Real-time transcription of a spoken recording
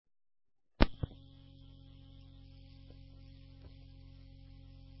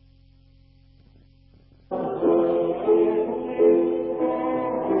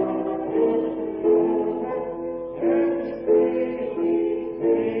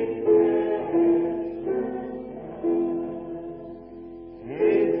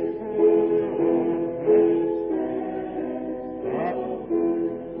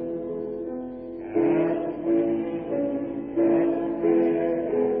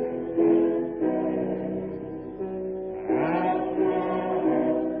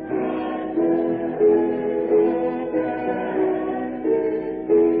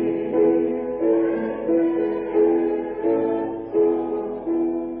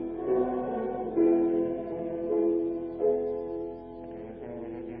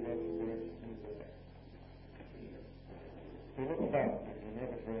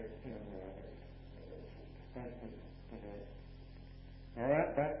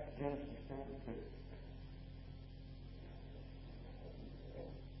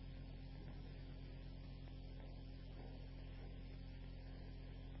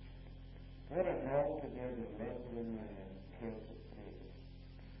altogether lovely man, Joseph is.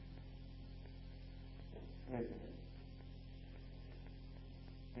 Isn't it?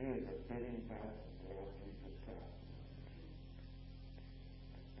 He is a fitting type of the Lord Jesus Christ.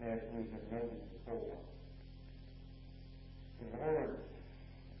 As we have noted before, the Lord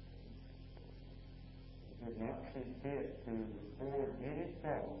did not see fit to record any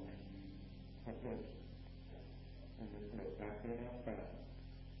thoughts of Joseph in this book. I cannot find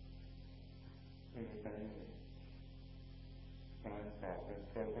anything in it. Find fault. And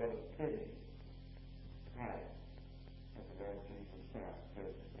so what a pity type of the Lord Jesus Christ,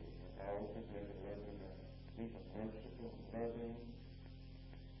 Joseph is altogether loving man. He's a merciful, loving.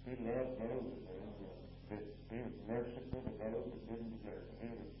 He loved those that he was merciful to those that didn't deserve it. He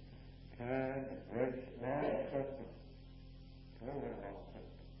was kind and gracious, long-suffering. Oh, that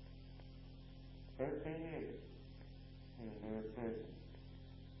long-suffering. 13 years he endured prison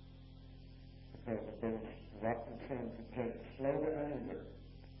because of those rotten sons of Jacob, slow to anger.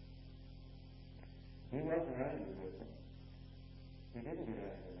 He wasn't angry with them. He didn't get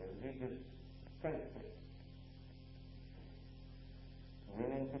angry with them. He just faced it.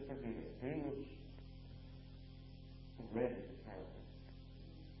 Willing to forgive. He was ready to pardon.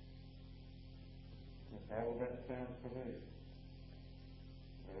 If all of that sounds familiar,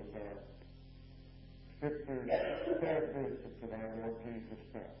 those are Scripture's characteristics of our Lord Jesus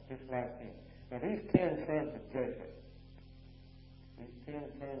Christ, just like him. Now these 10 sons of Jacob,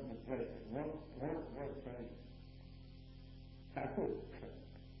 weren't worth saying. I wouldn't say.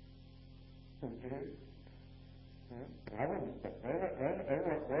 Would you? I wouldn't say. They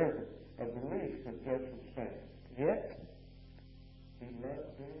weren't worthy of the least of Joseph's saying. Yet, he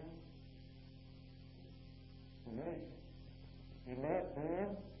loved them. Amazing. He loved them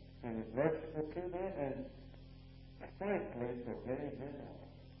and was merciful to them and frankly forgave them all.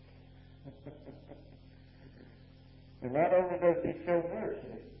 And not only does he show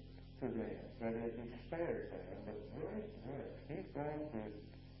mercy to them, that is, he spared them, but great grace. He's going to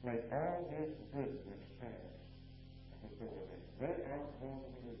make all his goodness pass before them. They aren't going to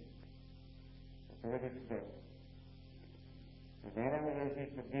believe before this day. And not only does he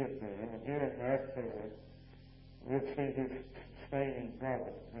forgive them, and here in our story, we'll see his sustaining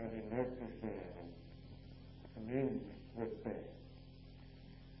providence, how he nurtures them and communes with them.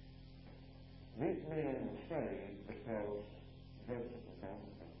 These men were saved because Joseph was on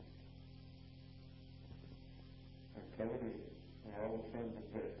the throne. And so it is. All the sons of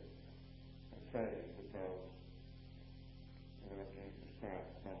Jacob are saved because the Lord Jesus Christ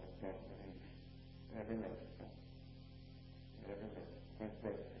is on the throne, and he's ever merciful. Ever merciful. Thank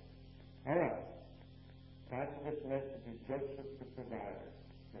bless him. All right. Title of this message is Joseph the Provider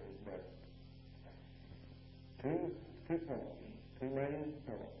for his brethren. Two points. Two main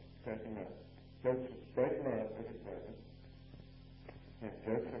points. Taken up. Joseph's great love for his brethren, and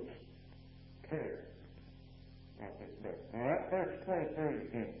Joseph's care of his brethren. All right, verse 23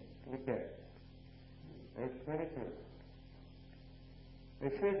 again. Look at it. Verse 23.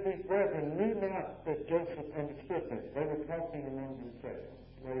 It says these brethren knew not that Joseph understood them. They were talking among themselves.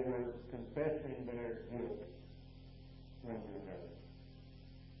 They were confessing their guilt one to another.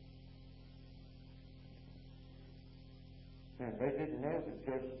 And they didn't know that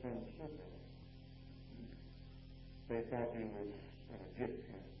Joseph understood them. They thought he was an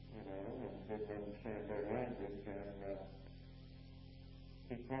Egyptian, and didn't understand their language, and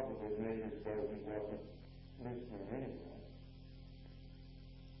he probably made as though he wasn't listening anyway.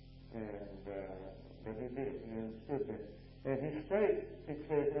 But he did. He understood them. And he spake, it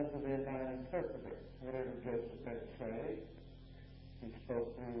says, unto them by an interpreter. Whatever Joseph had to say, he spoke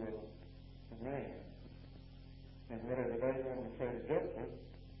through a man. And whatever they wanted to say to Joseph,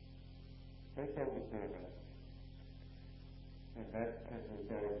 they told it to a man. And that, as we've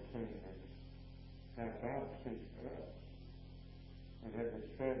already seen, is how God speaks to us. We have this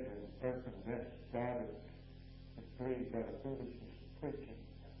treasure in earthen vessels. God is pleased by the foolishness of preaching.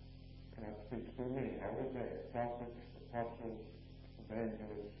 God speaks through me. Always there. Prophets, apostles,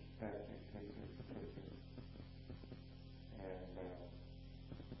 evangelists, pastors, teachers, preachers.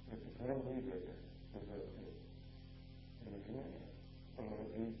 And it's one leader that does this. And it's one.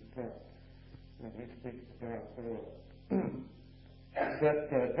 Jesus Christ. And he speaks to God for us. But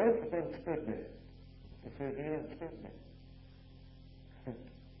Joseph understood this. He said he understood me.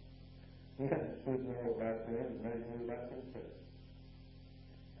 He understood more about them than they knew about themselves.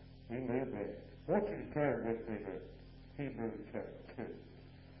 He knew that. I want you to turn with me to Hebrews chapter 2.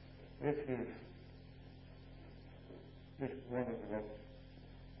 This is just one of the most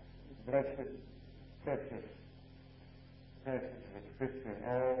blessed, precious passage of Scripture in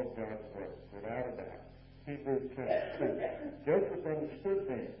all of God's Word, without a doubt. Hebrews chapter 2. Joseph understood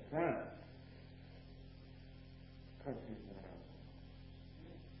then. Why? Because he was known.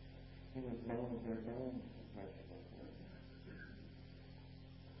 He was known as their known.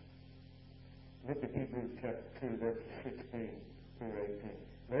 Look at Hebrews chapter 2, verses 16 through 18.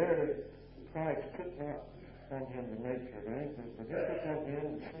 There, Christ took not on him the nature of angels, but he took on him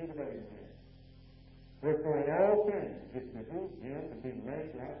the seed of Abraham. Wherefore in all things it behooved him to be made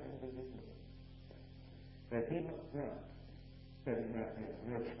like unto his Lord, that he might not, that he might be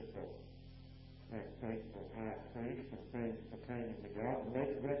merciful and faithful high priest of things pertaining to God, and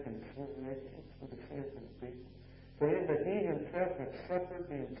make reconciliation for the sins of the people. For in that he himself hath suffered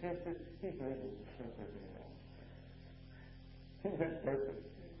being tempted, he's able to suffer them all. Isn't that perfect?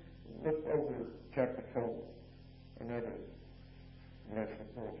 Look over chapter 4, another lesson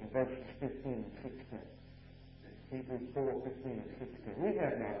portion, verses 15 and 16. Hebrews 4, 15 and 16. We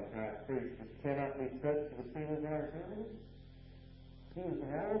have not a high priest which cannot be touched with the feelings of our infirmities. He was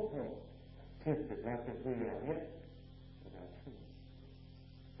also tempted like as we are, yet without sin.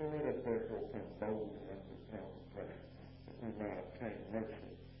 So let us therefore come boldly unto the throne of grace, that we might obtain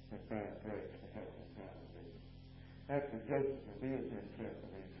mercy and find grace to help in time of need. After Joseph revealed himself to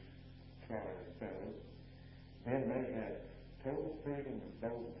these sorry fellows, then they had total freedom and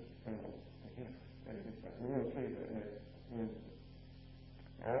boldness to come to him. We will see that when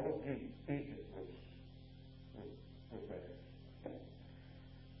all of Egypt was there.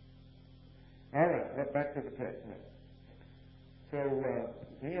 All right, back to the text now. So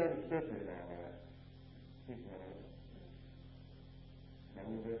he understood it all right. He's not.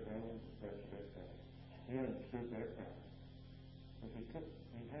 None of their problems, the rest of their problems. He understood their problems. But he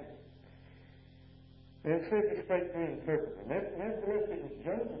had it. And it says he spake to the interpreter. Nevertheless, it was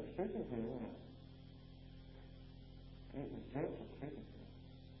Joseph speaking to him. It was Joseph speaking to him.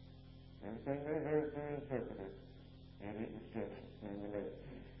 Everything they heard through the interpreter, and it was Joseph nonetheless.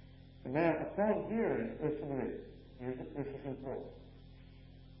 And now, upon hearing, listen to this. This is important.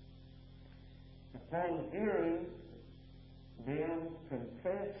 Upon hearing them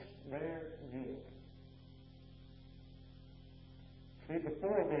confess their guilt. See,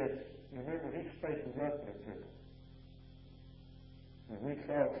 before this, remember, he spake roughly to them. And we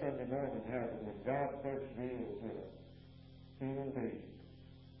saw Sunday morning how that when God first deals with a human being,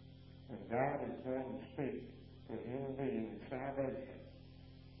 when God is going to speak to a human being in salvation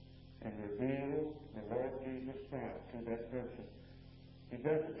and reveal the Lord Jesus Christ to that person, he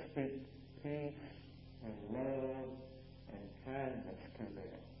doesn't speak peace and love and kindness to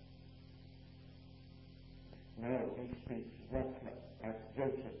them. No, he speaks roughly, like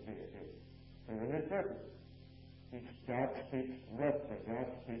Joseph did here. And an interpreter. God speaks roughly. God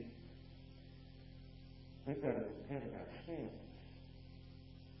speaks. We've got to repent of our sins.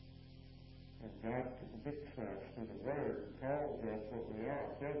 And God convicts us through the Word, calls us what we are,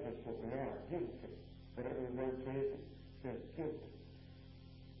 tells us what we are, guilty. Whatever the Word says, it says guilty.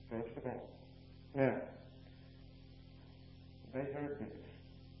 First of all. Now, they heard this.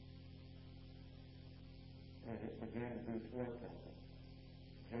 And it began to do its work on them.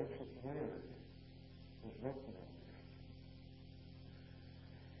 Joseph's Word was working on them.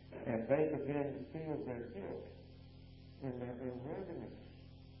 And they began to feel their guilt in their unworthiness.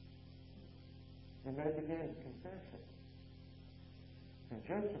 And they began to confess it. And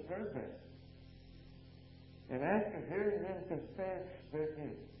Joseph heard that. And after hearing them confess their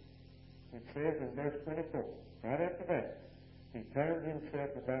guilt, it says in verse 24, right after that, he turned himself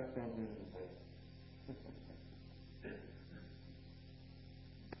about from them and said,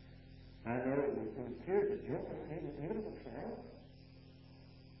 I know it was tears of joy. He wasn't sorrow.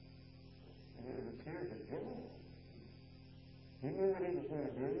 It was tears of joy. He knew what he was going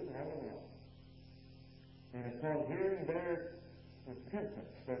to do all along. And upon hearing their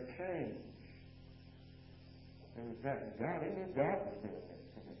repentance, their change, it was that God, he knew God was doing it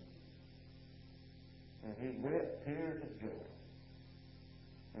for him. And he wept tears of joy.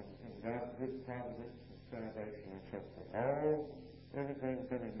 And God's good providence and salvation and so forth. Everything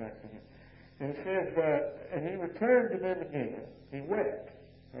coming back to him. And it says, and he returned to them again. He wept.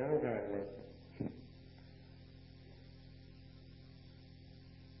 Oh, God wept.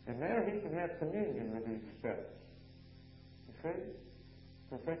 And now he can have communion with these fellows. You see?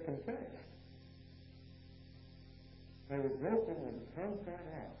 Because they confessed. They were broken with a contrite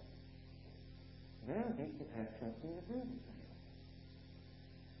heart. Now he can have something to do with them.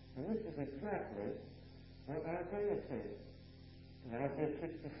 And this is exactly what Isaiah said. In Isaiah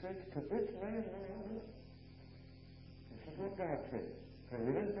 66, to this man will I look. This is what God said. So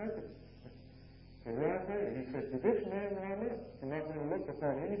we didn't purpose. So right there, he said, to this man that I love, I'm not going to look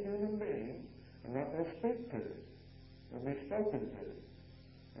upon any human being. I'm not going to speak to it. Or be spoken to.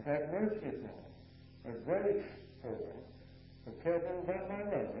 Or have mercy upon. Or grace for. Or tell them about my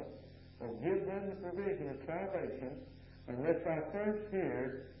love. Or give them the provision of salvation unless I first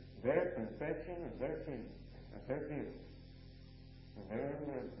hear their confession of their sins, of their guilt, and their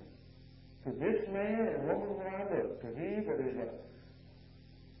unworthiness. To this man or woman that I look, to he that is a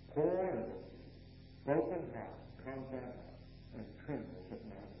poor and broken heart, comes out and trembles at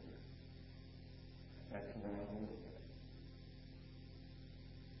my word. That's the one I'm looking at.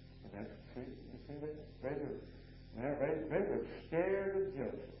 And that's, you see that? They were scared of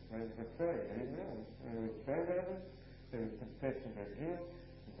Joseph. They were afraid. They didn't know him. They were afraid of him. They were confessing their guilt.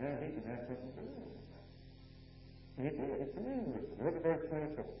 And now he can have something to do with them. He did. He communed with them. Look at verse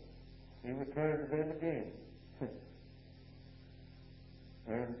 24. He returned to them again.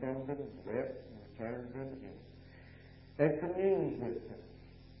 Turned from them, wept, and returned to them again. And communed with them.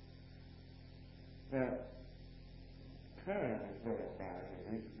 Now, time is going by here.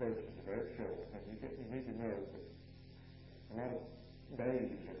 These verses are very short. And you need to know that a lot of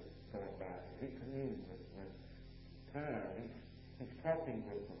days are going by here. He communed with them. Time, he's talking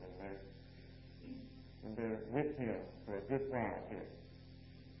with them, and they're with him for a good while here.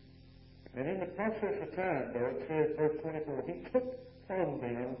 And in the process of time, though, it says, verse 24, he took from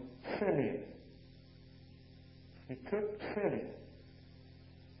them Simeon. He took Simeon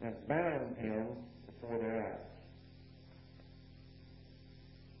and bound him before their eyes.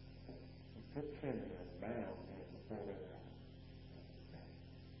 He took Simeon and bound him before their eyes.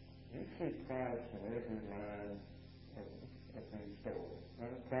 You see Christ in every line of these stories.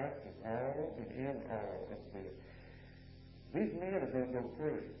 Christ is all and in all of this. These men are going to go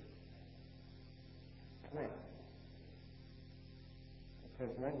free. Why?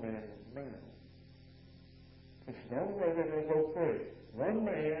 Because one man is bound. It's the only way they're going to go free. One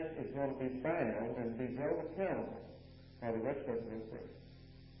man is going to be bound and be held accountable while the rest of them go free.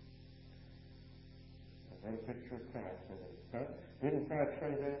 What a picture of Christ it is. Huh? Didn't Christ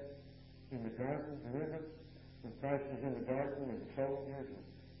say that in the garden? Remember? When Christ was in the garden and the soldiers and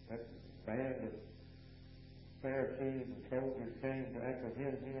that band of Pharisees and soldiers came to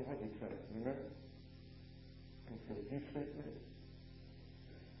apprehend him, what did he say? Remember? He said, you seek me?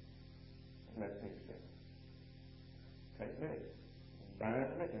 Let me stay. Take me.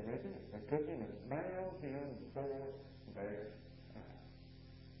 Bind me, and they did. They took him and bound him before their eyes.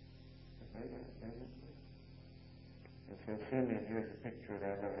 And they did. And so Simeon, here's a picture of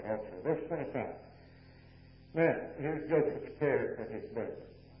our Lord also. Verse 25. Now, here's Joseph's prayer for his brother.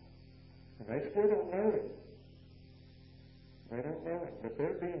 And they still don't know him. They don't know him, but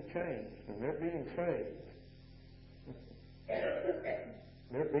they're being changed, and they're being saved.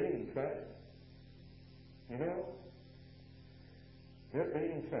 They're being saved. You know? They're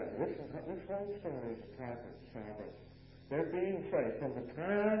being saved. This whole story is a type of salvation. They're being saved. From the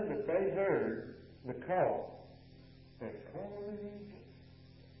time that they heard the call, they're calling Jesus.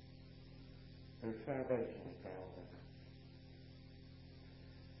 Their salvation is found there.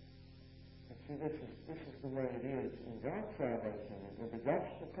 And see, this is the way it is in God's salvation. With the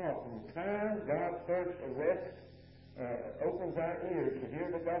gospel call, from the time God first opens our ears to hear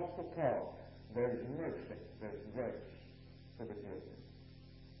the gospel call, there's mercy, there's grace for the guilty.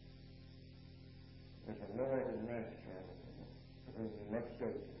 There's a Lord and Master to whom we must go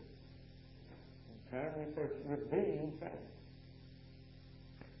to. From the time we first were being saved.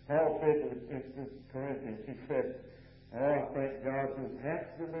 Paul said in Corinthians, he said, oh, I thank God who hath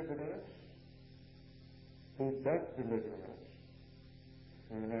delivered us, who doth deliver us,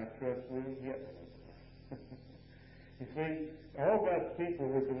 and I trust will yet deliver us. You see, all God's people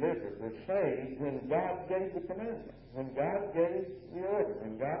were delivered, were saved when God gave the commandment, when God gave the order,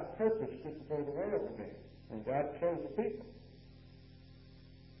 when God purposed it before the world began, when God chose the people.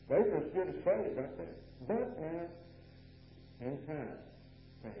 They were as good as saved right there. But now, in time,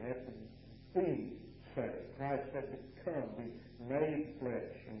 they had to be saved. Christ had to come, be made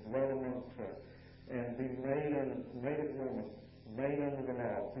flesh, and dwell amongst us, and be made a woman, made under the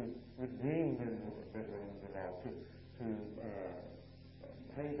law, to redeem them that were under the law, to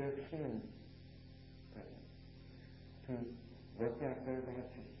pay their sin payment, to work out their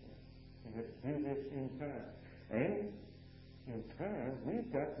righteousness. He had to do this in time. And in time,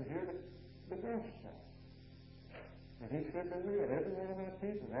 we've got to hear the gospel. And he said they will. Every one of our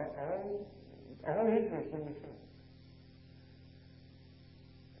people, all Israel will be saved.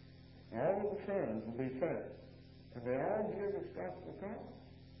 All of the sons will be saved. And they all hear this gospel call.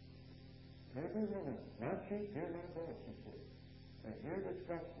 Every one of them. My sheep hear my voice, he said. They hear this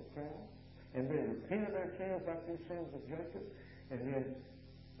gospel call. and they repent of their sins like these sons of Jacob, and then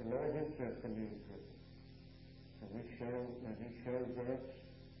the Lord himself can be with them. And he shows us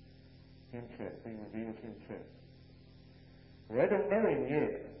himself. He reveals himself. Well, they don't know him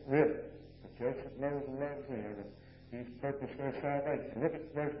yet, really. But Joseph knows and loves them, and he's purposed their salvation. Look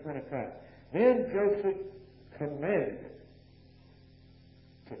at verse 25. Then Joseph commanded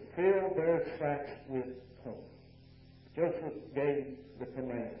to fill their sacks with corn. Joseph gave the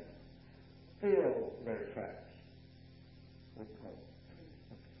command. Fill their sacks with corn.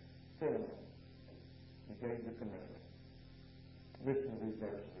 Fill them up. He gave the command. Listen to these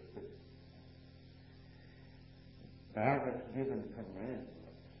verses. Thou hast given commandments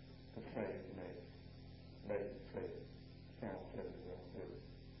to save me. David said, Psalm 71:3.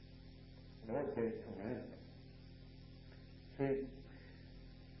 The Lord gave commandments. See,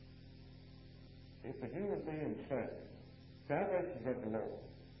 if a human being is saved, salvation is of the Lord.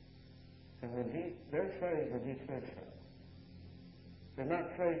 And they're saved when he says so. They're not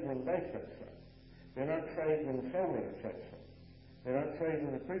saved when they say so. They're not saved when the soul winner says so. They're not saved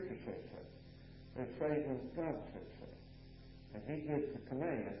when the preacher says so. They're saved when God says so. And he gives the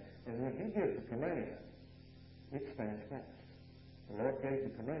command, and when he gives the command, it stands fast. The Lord gave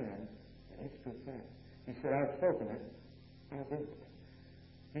the command, and it stood fast. He said, I've spoken it, I'll do it.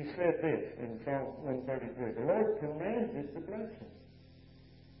 He said this in Psalm 133, the Lord commanded the blessing.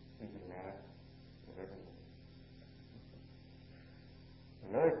 He can lie forevermore.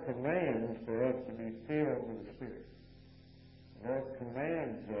 The Lord commands for us to be filled with the Spirit. The Lord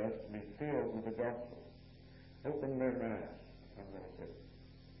commands us to be filled with the gospel. Open their mouths, I'm going to do it.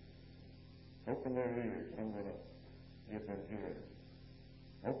 Open their ears, I'm going to give them hearing.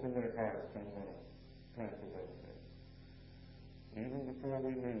 Open their hearts, I'm going to plant the word there. Even before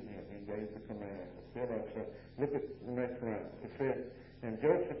we knew him, he gave the command to fill us up. Look at the next line. It says, and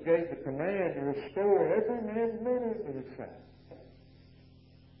Joseph gave the command to restore every man's money to his side.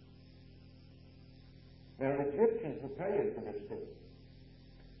 Now, the Egyptians were paying for this food.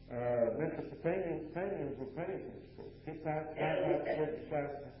 Mesopotamians were paying for this food. Hittites,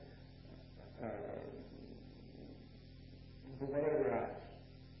 whatever else.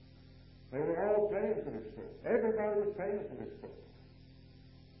 They were all paying for this food. Everybody was paying for this food.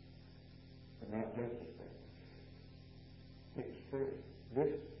 But not Joseph's family. It was free.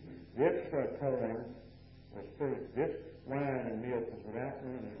 This corn was free. This wine and milk was without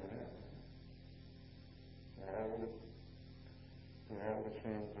money, without money. To all the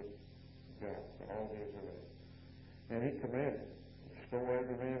sons of God, to all the Israelites. And he commanded, restore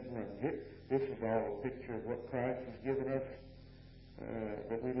every man's money. This is all a picture of what Christ has given us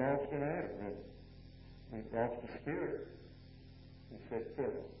that we lost in Adam. We lost the Spirit. He said, fill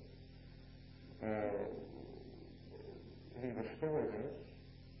it. He restored us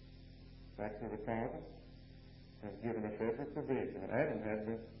back to the Father and given us every provision. Adam had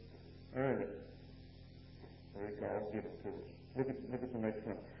to earn it. Very God give it to us. Look at the next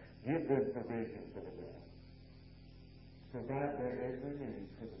one. Give them provision for the day. Provide their every need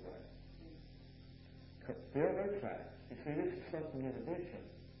for the day. Fill their sacks. You see, this is something in addition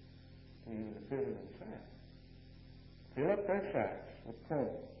to even the filling of the sacks. Fill up their sacks with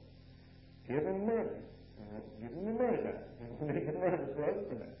corn. Give them money. Give them the money back. They can run for other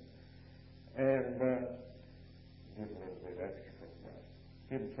things. And give them a little bit extra for the money.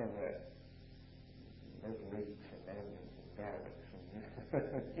 Give them some of that. Those leeks and onions and garlics and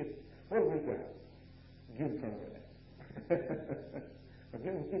what have we got? Give them some of that. Or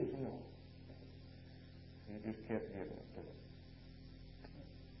give them some more. He just kept giving it to them.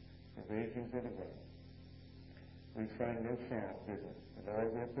 Provision for the way. We sang those songs, didn't we? The Lord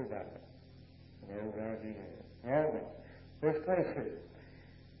will provide. And oh God, he has. All right. Verse 26.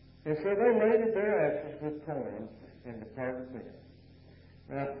 And so they laded their asses with corn and departed thence.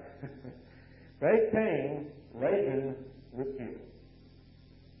 Now, they came laden with guilt.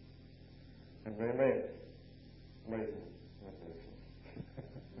 And they left laden with this.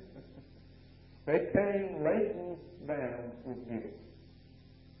 They came laden down with guilt.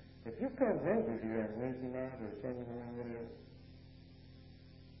 If you come hungry here on Wednesday night or Sunday morning, whatever,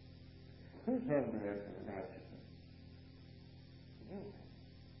 who's hungry after the righteousness? You.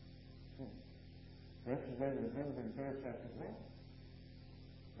 Rest of them are hungry and thirst after what?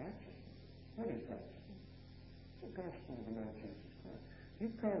 Righteousness. What is righteousness? It's the gospel of the Lord Jesus Christ.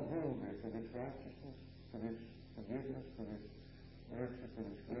 You come hungry for this righteousness, for this forgiveness, for this mercy, for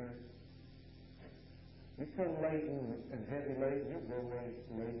this grace. You come laden and heavy laden, you'll go away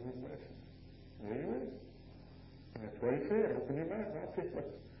laden with blessings. There you is. That's what he said. Open your mouth. I'll tell you.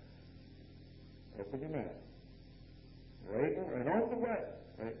 Open your mouth. Laden and on the way.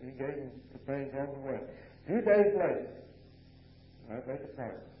 He gave them the things on the way. A few days later, I beg your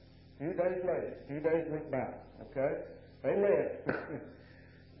pardon. A few days went by, okay? They left.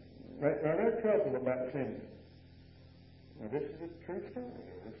 Now they're troubled about Simeon. Now this is a true story.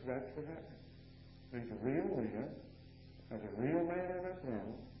 This is actually happening. He's a real man. There's a real man on that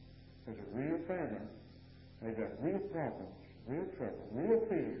throne. There's a real family. They've got real problems, real trouble, real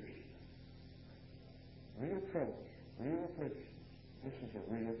fears, real troubles, real afflictions. This is a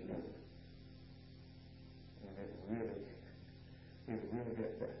real story. And it really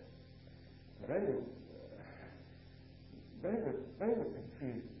get that. They were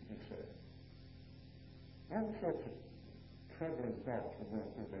confused, he said. All sorts of troubling thoughts were going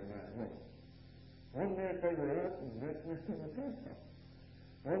through their mind. One minute they were up, and the next minute they were down.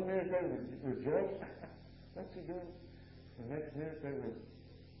 One minute they were rejoicing. What's he doing? The next minute they were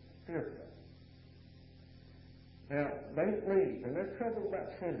fearful. Now, they leave, and they're troubled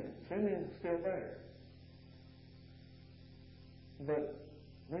about Simeon. Simeon's still there. But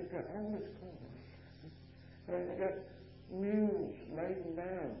they've got all this corn. They've got mules laden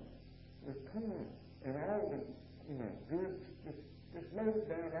down with corn and all the, goods just loaded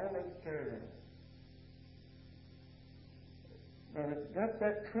down, all they can carry around. Now, they've got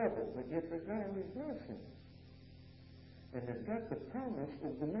that trouble, but yet they've got all these blessings. And they've got the promise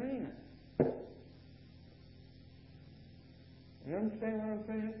of the man. You understand what I'm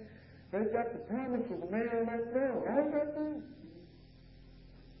saying? They've got the promise of the man on that throne. All you got to do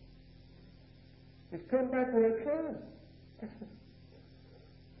is come back to that throne.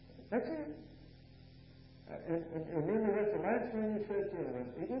 That's it. And remember, that's the last thing he said to them.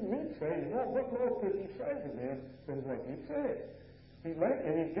 He didn't mean to say, what more could he say to them than what he said? And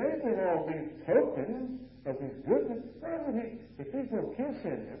he gave them all these tokens of his goodness. Why would if he's going to kill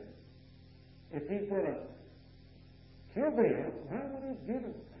Simeon, if he's going to kill them, why would he give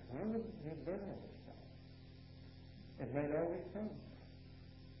them? Why would he have done all this stuff? And made all these promises?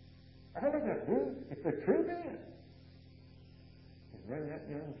 All they got to do, if they're true men, is bring that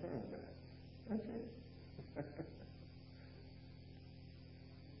young son back. That's it.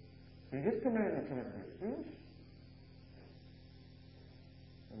 See, his commandments aren't resist.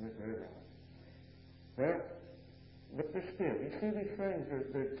 And they're very wrong. Well, but they're still. You see, these things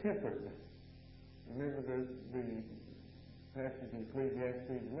they're tempered. Remember the passage in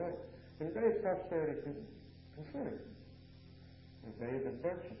Ecclesiastes, what? In the day of prosperity, consider it. The day of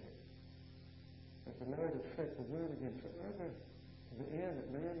adversity. That the Lord has set the one against the other. To the end that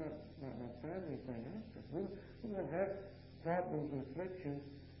man not find anything after. We will have problems and afflictions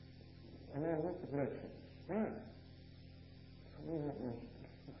along with the blessings. Why? So we won't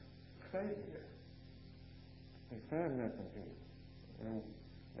stay here. We find nothing here. No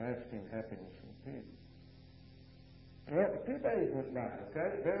lasting happiness and peace. Well, 2 days went by, okay?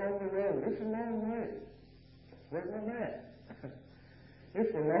 They're on the road. It's a long way. Where we're at.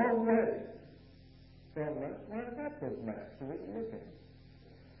 It's a long way. From why I got those maps so we can look at them.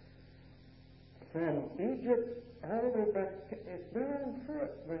 From Egypt all the way back, they're on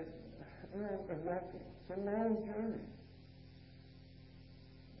foot. They're walking. It's a long journey.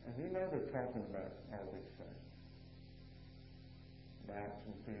 And they're talking about all these things. Doubts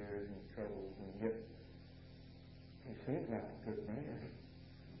and fears and troubles, and yet he seems like a good man.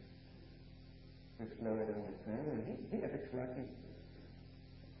 This Lord on the throne, and he acts like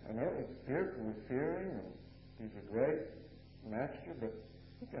I know he's fearful and fearing, and he's a great master, but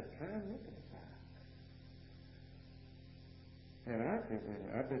he's got time look at his eyes. And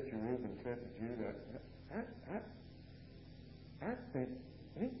I bet you Reuben said to Judah, I think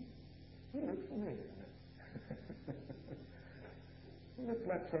he looks familiar. He looks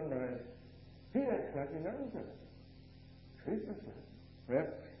like somebody, he acts like he knows us. Treats us like. Well,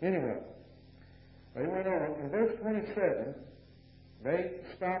 anyway, they went on. In verse 27, they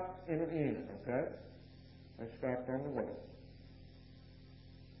stopped in an inn, okay? They stopped on the way.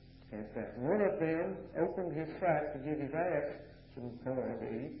 And one of them opened his sack to give his ass some corn to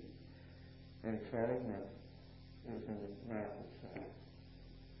eat, and he saw his money. It was in the mouth of the sack.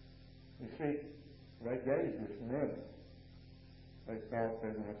 You see, they gave this money. They thought they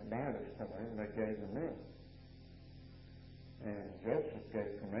were going to buy this corn, and they gave the money. And Joseph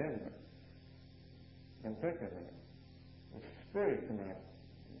gave commandment. Don't think of it. It's free tonight.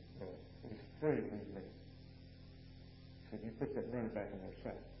 It's free to leave me. So you put that money back in their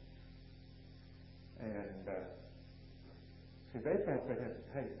sack. And see, they thought they had to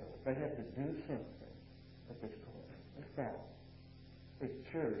pay for it. They had to do something with this corn. They thought it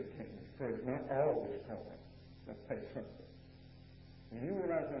surely can't be free. Not all this corn. Let's pay something. And you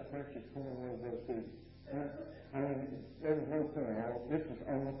realize how precious corn was those seeds? I mean, there was no corn. This was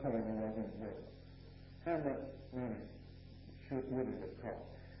only corn that wasn't worth. How much money would it have cost?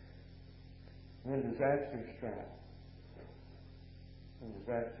 When disaster strikes,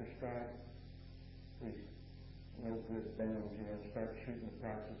 these no good bums, start shooting the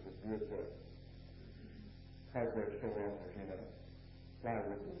prices of good hardware store owners,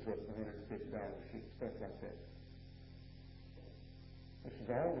 plywood was up $150 a sheet, stuff like that. This is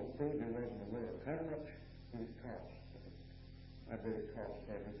all the food there was in the world. How much did it cost? I bet it cost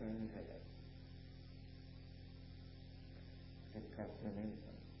everything you had. It didn't cost them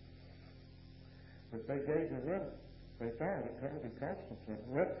anything. But they gave them money. They thought it probably cost them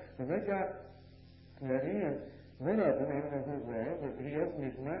something. Well, when they got that in, one of them, I don't know who it was, but he opened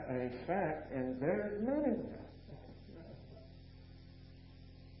his sack, and there's money there.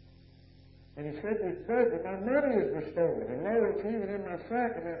 And he said to his brethren, my money is restored, and lo, it's even in my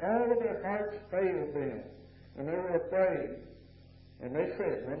sack. And then all of their hearts failed them, and they were afraid. And they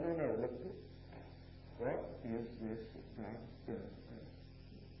said, no, look, what is this that God's done?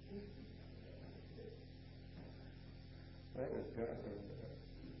 What has God done to us?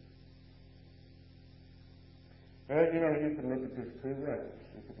 Well, you can look at this two ways.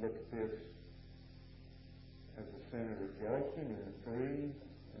 You could look at this as a sinner rejoicing in the free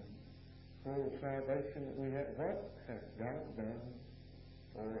and full salvation that we have. What has God done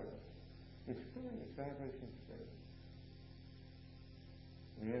for us? It's free. Salvation's free.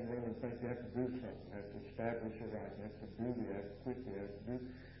 You have women think you have to do something, you have to establish a right, you have to do it, you have to quit, you have to do.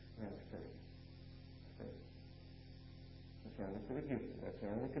 No, it's free. It's free. It's only for the guilty. That's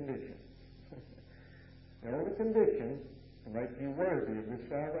the only condition. The only condition to make you worthy of this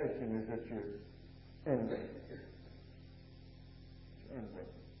salvation is that you're unworthy. It's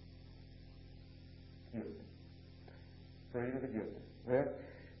unworthy. Guilty. Free to the guilty. Well,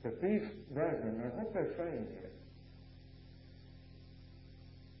 but these brethren, now what they're saying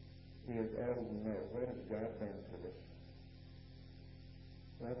here is, oh no, what has God done to us?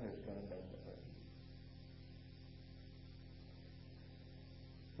 What has God done to us?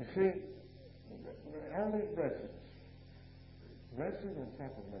 You see, all these blessings, blessing on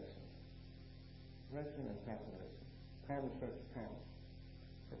top of blessing, blessing on top of blessing, promise after promise.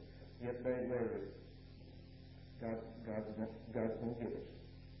 Yet they were, God's going to give us.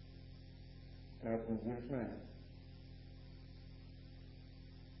 God's going to give us now.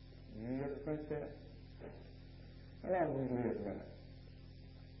 You ever think that? How long have we lived now?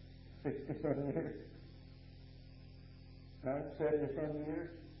 60-some years? 70-some years?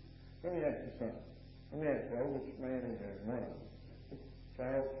 Let me ask you something. Let me ask the oldest man in there, one of them.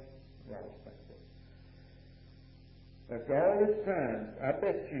 Charles Ross back there. After all this time, I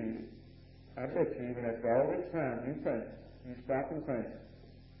bet you, even after all this time, you stop and think.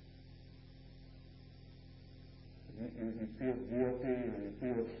 You feel guilty, or you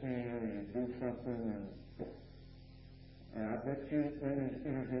feel sin, or you do something, and I bet you it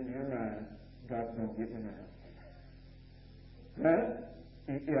enters into your mind, God's going to get me now. Right?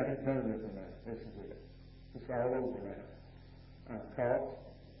 Yeah, he's done with me now. This is it. It's all over now. I'm caught.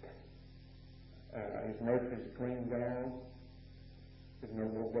 His mercy's clean gone. There's no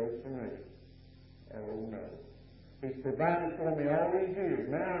more grace for me. Oh no. He's provided for me all these years.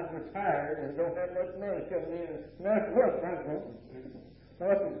 Now I'm retired and don't have much money coming in. Now what am I going to do?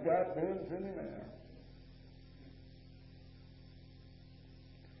 What is God doing to me now?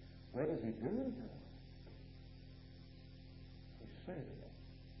 What is he doing now? He's saving them.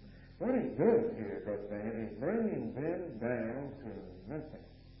 What he's doing here, Brethern, is bringing them down to nothing.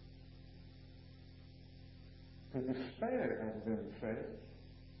 To despair of themselves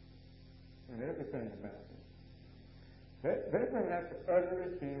and everything about them. They're going to have to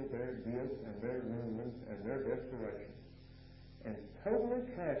utterly feel their guilt and their ruin and their desperation and totally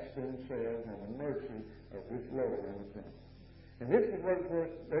cast themselves on the mercy of this Lord on the throne. And this is what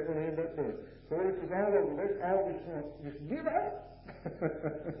they're going to end up doing. So when this is all over, they're all just going to just give up.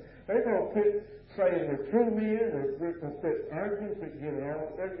 They're going to quit saying we're true men, or we're going to quit arguing, quit giving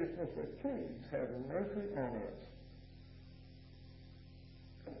out. They're just going to say, please have mercy on us.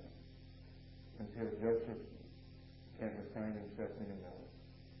 Until Joseph can't refrain himself anymore.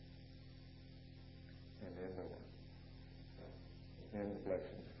 And then the one. Then the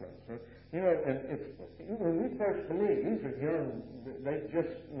blessings come. So, and it's, when we first believe, these are young, they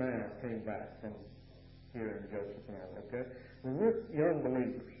just now came back from here in Joseph and all, okay? When we're young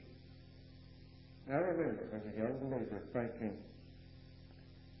believers, I remember as a young believer thinking,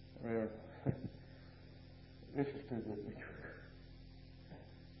 well, this is too good to be true.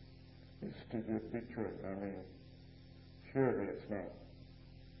 This is too good to be true. I mean, surely it's not.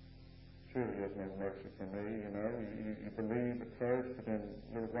 Surely there's no mercy for me, you know. You believe at first, but then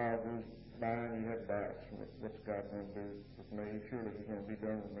a little while goes by and you have doubts. What's God going to do with me? Surely he's going to be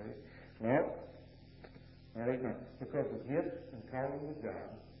done with me. No, he's not. Because the gift and calling of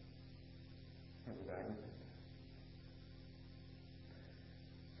God is without repentance.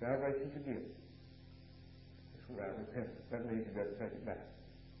 Salvation's a gift. It's without repentance. That means you got to take it back.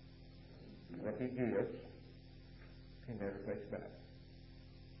 What he gives, he never takes back.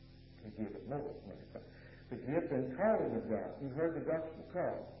 He gives it more. The gift and calling of God. You heard the gospel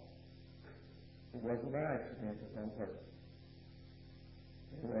call. It wasn't by accident, it was on purpose.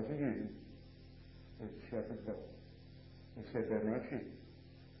 It wasn't you. It was the shepherd's boy. He said, they're my sheep.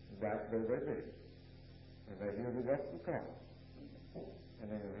 Right though they be. And they hear the gospel call. And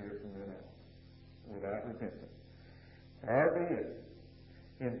then they'll hear from them on. Without repentance. Far be it.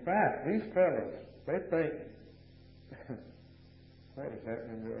 In fact, these fellows, they think, what is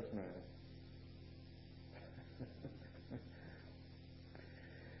happening to us now?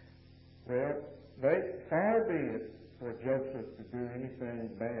 Well, far be it for Joseph to do anything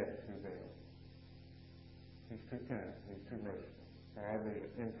bad to them. He's too kind. He's too merciful. Far be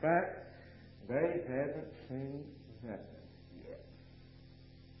it. In fact, they haven't seen nothing yet.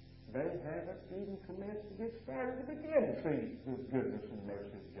 They haven't even commenced to get started to begin to see His goodness and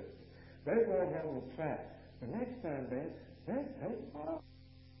mercy and justice. They won't have a sight. The next time, then, they take off.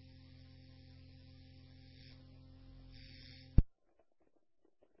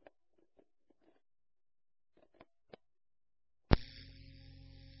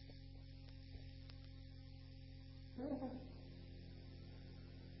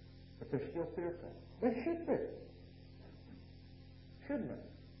 But they're still fearful. They should be. Shouldn't they?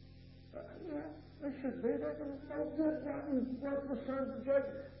 Yeah, they should be. They're no good, rotten, worthless sons of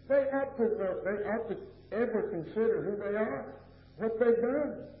Jacob. They ought to know. They ought to ever consider who they are, what they've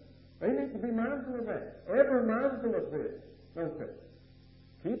done. They need to be mindful of that. Ever mindful of this, don't they?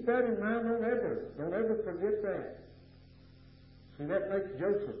 Keep that in mind. Don't ever forget that. See, that makes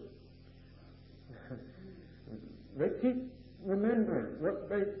Joseph. They keep remembering what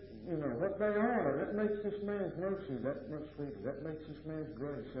they are. That makes this man's mercy that much sweeter. That makes this man's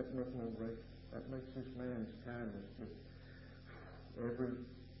grace that much more grateful. That makes this man's kindness just every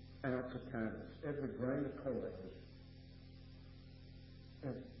ounce of kindness, every grain of corn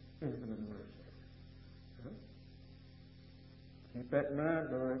is infinite mercy. Huh? Keep that in mind,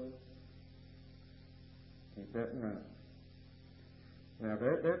 boys. Keep that in mind. Now,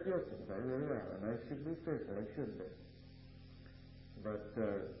 they're guilty. They really are. And they should be fearful. They should be. But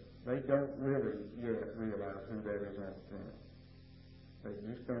they don't really yet realize who that is on the throne. They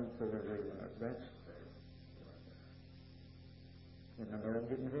just don't fully realize that's. And I know I'm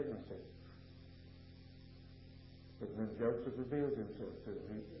getting ahead of myself. But when Joseph reveals himself to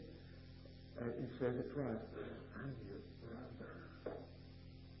them, he says it's right. I'm your brother.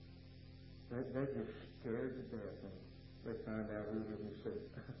 They're just scared to death when they find out who it is he said.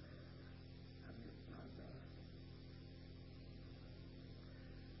 I'm your brother.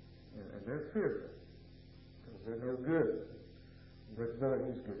 And they're fearful because they're no good. But boy,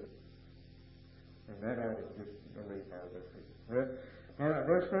 he's good. And that ought to just relieve all their fear. Well, all right,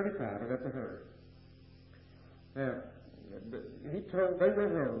 verse 35, I got to hurry. Now, they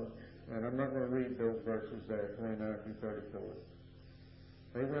went home, and I'm not going to read those verses there, 29 through 34.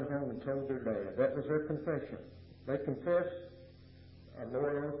 They went home and told their dad. That was their confession. They confessed a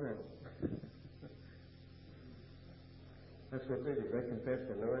Lord on the throne. That's what they did. They confessed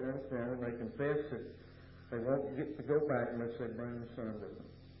the Lord on the throne. They confessed that they won't get to go back unless they bring the Son with them.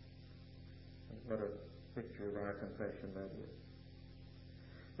 What a picture of our confession that is.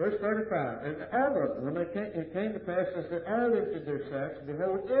 Verse 35, and all of them, when it came to pass, as they all emptied their sacks,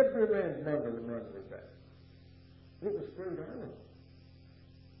 behold, every man's bundle was run with that. It was fruit all of them.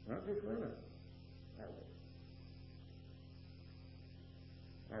 Not just one of them. All of them.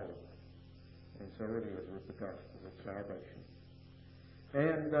 All of them. And so it is with the gospel of salvation.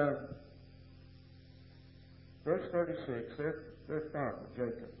 And verse 36, their father,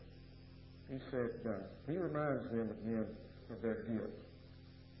 Jacob, he said, he reminds them again of their guilt.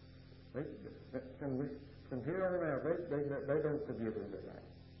 From here on out, they don't forgive who they are.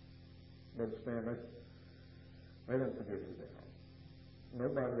 Understand? They don't forgive who they are.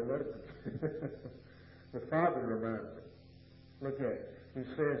 Nobody will ever forgive. The Father reminds them. Look at it. He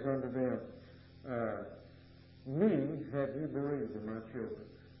says unto them, me have you bereaved of my children.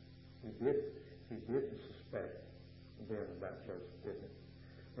 He didn't suspect them about Joseph, did he?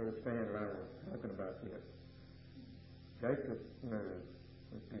 Understand what I was talking about here. Jacob knew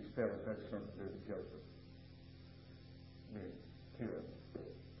that these fellows had something to do with Joseph. being killed.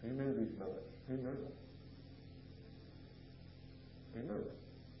 He knew these boys. He knew them. He knew them.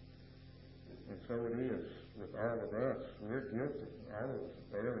 And so it is with all of us. We're guilty. All of us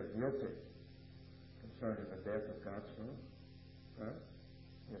are very guilty concerning the death of God's Son. Right?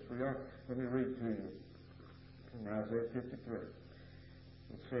 Yes, we are. Let me read to you from Isaiah 53.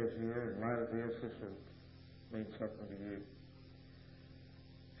 It says here, in light of this will mean something to you.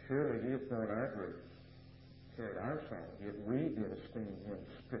 Surely he has borne our griefs, carried our sorrows, yet we did esteem him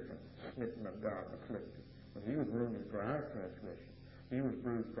stricken, smitten of God, afflicted. But he was wounded for our transgression. He was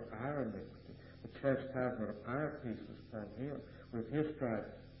bruised for our iniquity. The chastisement of our peace was upon him. With his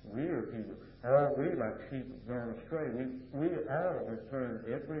stripes we are healed. All we like sheep have gone astray. We all have turned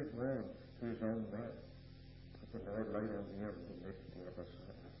every one to his own way. But the Lord laid on him the iniquity of us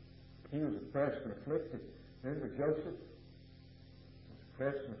all. He was oppressed and afflicted. Remember Joseph? He was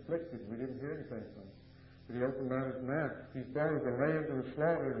oppressed and afflicted. We didn't hear anything from him. But he opened not his mouth. He's brought as a lamb to the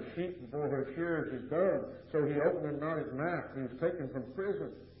slaughter, and a sheep before her shearers is dumb. So he opened not his mouth. He was taken from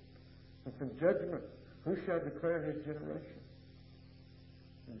prison and from judgment. Who shall declare his generation?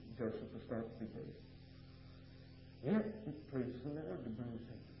 And Joseph was thought to be dead. Yet it pleased the Lord to bruise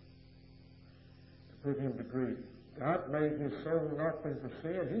him, to put him to grief. God made his soul an offering for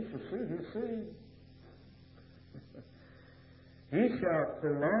sin. He shall see his seed. He shall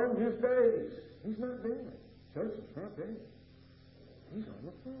prolong his days. He's not dead. Joseph's not dead. He's on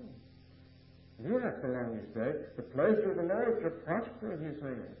the throne. He'll have to prolong his day. The pleasure of the Lord shall prosper in his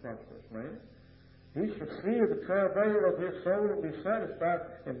hand, prosperous man. He shall see of the travail of his soul and be satisfied,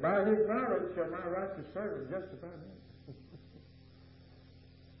 and by his knowledge shall my righteous servant justify me.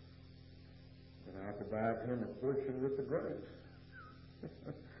 And I'll provide him a portion with the grace.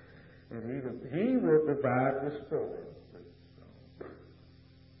 And he will divide the spoil.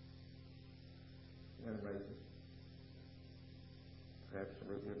 Isn't that amazing?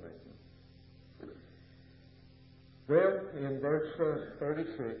 Absolutely amazing. Well, in verse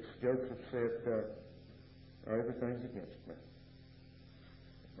 36, Joseph said, everything's against me.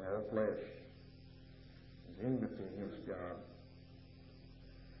 All flesh is enmity against God.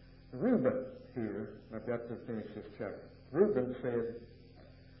 Reuben here, I've got to finish this chapter. Reuben said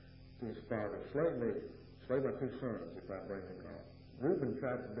to his father, slay my two sons if I bring them off. Reuben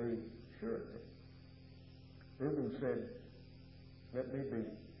tried to be surety. Reuben said, let me be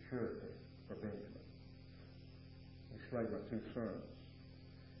surety for Benjamin. You slay my two sons,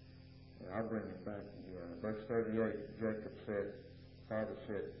 and I'll bring him back again. Verse 38, Jacob said, father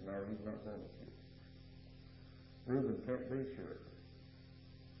said, no, he's not going with you. Reuben can't be surety.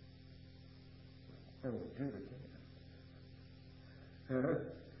 Oh, Judah can.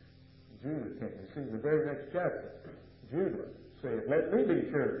 Judah can. You see, the very next chapter, Judah said, let me be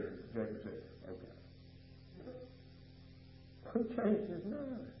surety. Jacob said, okay. Who changed his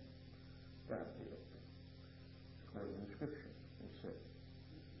mind? God did. According to Scripture, he said.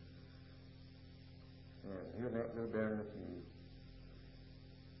 And he'll not go down with you.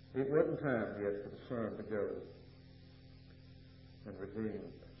 It wasn't time yet for the son to go and redeem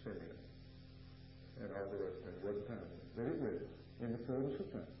Simeon and all the rest of it. It wasn't time yet. But it will, in the fullness of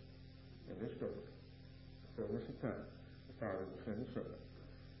time. In this story, the fullness of time, the Father will send the Son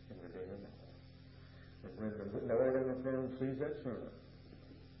and redeem them all. And when the Lord on the throne sees that Son,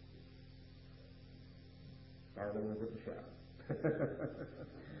 all over with a shout.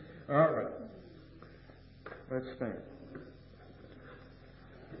 All right. Let's stand.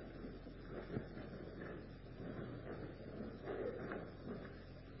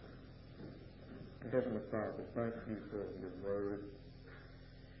 Heavenly Father, thank you for your word.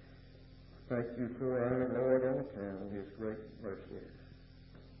 Thank you for our Lord on the throne, his great mercy,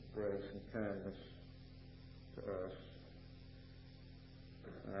 grace, and kindness to us.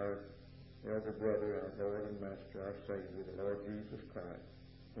 Our elder brother, our Lord and Master, our Savior, the Lord Jesus Christ,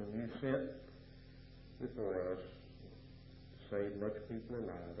 whom you sent before us to save much people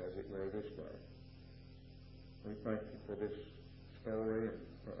alive, as it were this day. We thank you for this story and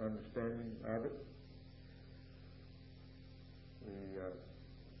for understanding of it.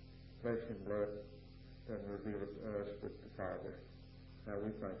 Flesh and blood doesn't reveal it to us, but the Father. Now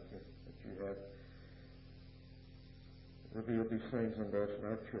we thank you that you have revealed these things unto us and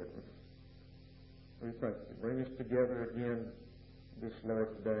our children. We thank you. Bring us together again this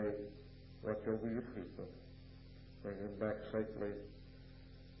Lord today. Watch over your people. Bring them back safely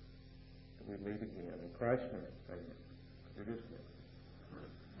till we meet again. In Christ's name, amen. It is good.